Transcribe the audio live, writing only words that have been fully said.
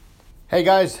Hey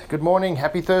guys, good morning.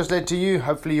 Happy Thursday to you.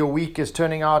 Hopefully your week is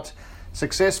turning out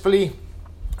successfully.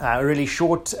 A really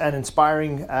short and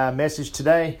inspiring message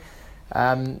today.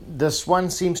 This one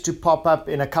seems to pop up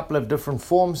in a couple of different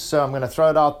forms, so I'm going to throw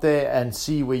it out there and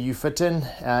see where you fit in.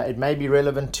 It may be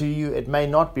relevant to you, it may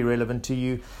not be relevant to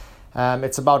you.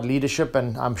 It's about leadership,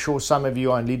 and I'm sure some of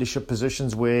you are in leadership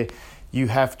positions where you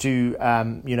have to,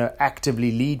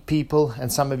 actively lead people,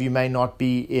 and some of you may not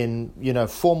be in,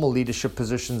 formal leadership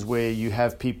positions where you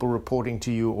have people reporting to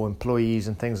you or employees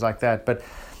and things like that. But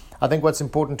I think what's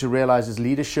important to realize is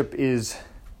leadership is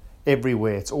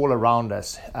everywhere. It's all around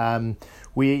us.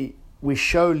 We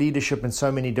show leadership in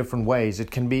so many different ways.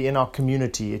 It can be in our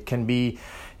community. It can be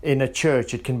in a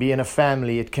church. It can be in a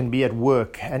family. It can be at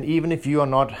work. And even if you are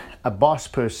not a boss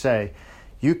per se,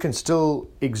 you can still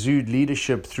exude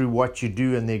leadership through what you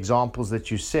do and the examples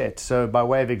that you set. So by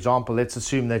way of example, let's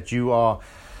assume that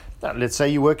let's say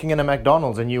you're working in a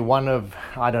McDonald's and you're one of,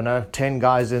 10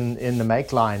 guys in the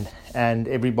make line, and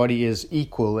everybody is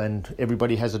equal and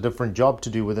everybody has a different job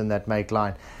to do within that make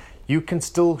line. You can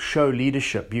still show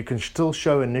leadership. You can still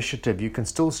show initiative. You can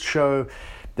still show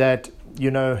that,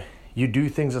 you do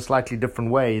things a slightly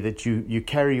different way, that you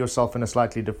carry yourself in a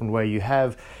slightly different way. You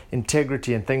have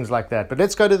integrity and things like that. But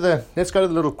let's go to the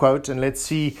little quote and let's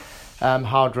see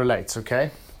how it relates,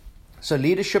 okay? So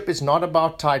leadership is not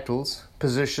about titles,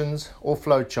 positions, or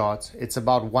flowcharts. It's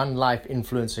about one life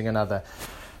influencing another.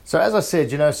 So as I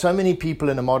said, so many people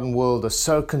in the modern world are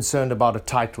so concerned about a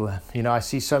title. I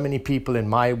see so many people in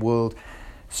my world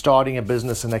starting a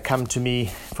business, and they come to me.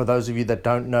 For those of you that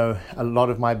don't know, a lot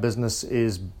of my business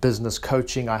is business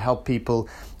coaching. I help people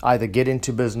either get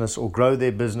into business or grow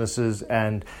their businesses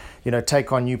and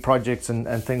take on new projects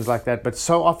and things like that. But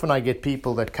so often I get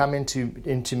people that come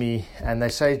into me and they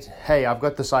say, hey, I've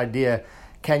got this idea,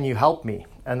 can you help me?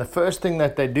 And the first thing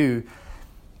that they do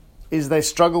is they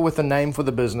struggle with a name for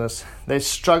the business. They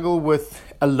struggle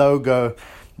with a logo.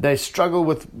 They struggle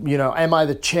with, am I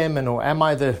the chairman or am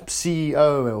I the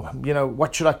CEO? Or,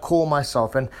 what should I call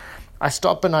myself? And I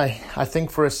stop and I think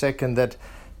for a second that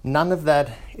none of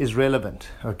that is relevant,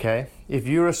 okay? If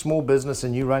you're a small business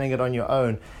and you're running it on your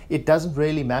own, it doesn't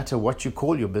really matter what you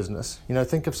call your business.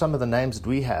 Think of some of the names that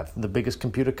we have. The biggest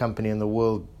computer company in the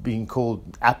world being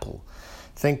called Apple.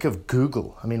 Think of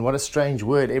Google. I mean, what a strange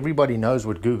word. Everybody knows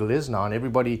what Google is now, and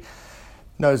everybody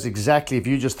knows exactly. If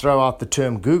you just throw out the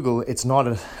term Google, it's not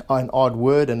an odd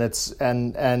word,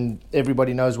 and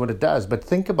everybody knows what it does. But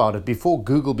think about it. Before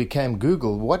Google became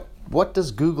Google, what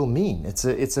does Google mean?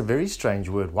 It's a very strange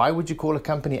word. Why would you call a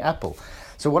company Apple?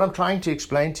 So what I'm trying to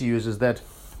explain to you is that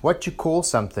what you call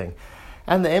something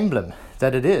and the emblem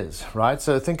that it is, right?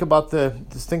 So think about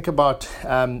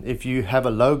if you have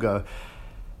a logo.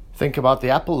 Think about the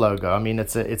Apple logo. I mean,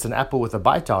 it's an apple with a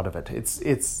bite out of it.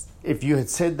 It's if you had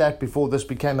said that before this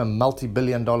became a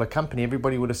multi-billion-dollar company,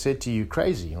 everybody would have said to you,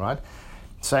 crazy, right?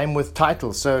 Same with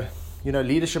titles. So,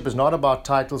 leadership is not about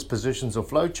titles, positions, or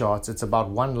flowcharts. It's about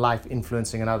one life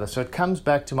influencing another. So it comes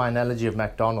back to my analogy of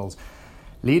McDonald's.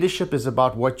 Leadership is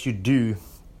about what you do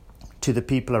to the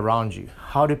people around you.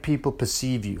 How do people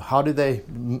perceive you? How do they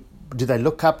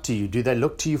look up to you? Do they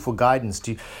look to you for guidance?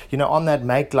 On that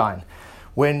make line,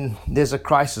 when there's a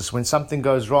crisis, when something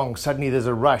goes wrong, suddenly there's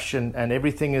a rush and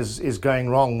everything is going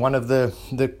wrong. One of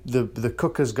the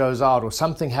cookers goes out or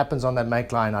something happens on that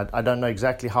make line. I don't know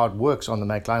exactly how it works on the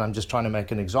make line. I'm just trying to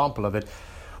make an example of it.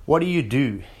 What do you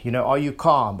do? Are you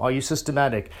calm? Are you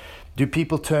systematic? Do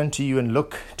people turn to you and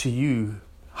look to you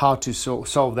how to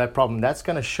solve that problem? That's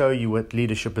going to show you what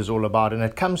leadership is all about, and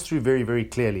it comes through very, very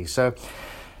clearly. So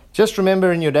just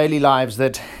remember in your daily lives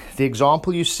that the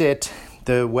example you set,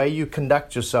 the way you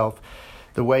conduct yourself,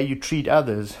 the way you treat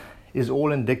others is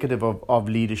all indicative of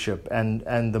leadership.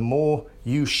 And the more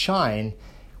you shine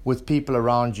with people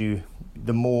around you,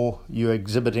 the more you're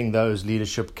exhibiting those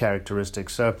leadership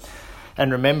characteristics. So,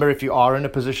 and remember, if you are in a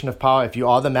position of power, if you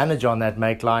are the manager on that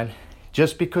make line,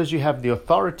 just because you have the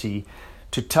authority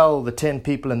to tell the 10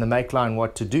 people in the make line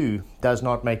what to do does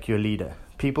not make you a leader.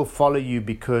 People follow you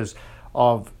because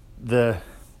of the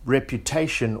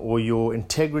reputation or your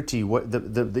integrity,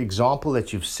 the example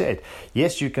that you've set.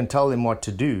 Yes, you can tell them what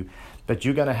to do, but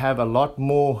you're going to have a lot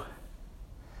more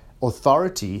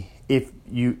authority if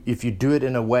you do it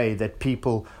in a way that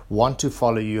people want to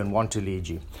follow you and want to lead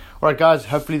you. All right, guys,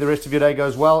 hopefully the rest of your day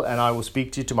goes well, and I will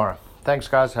speak to you tomorrow. Thanks,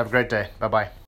 guys. Have a great day. Bye-bye.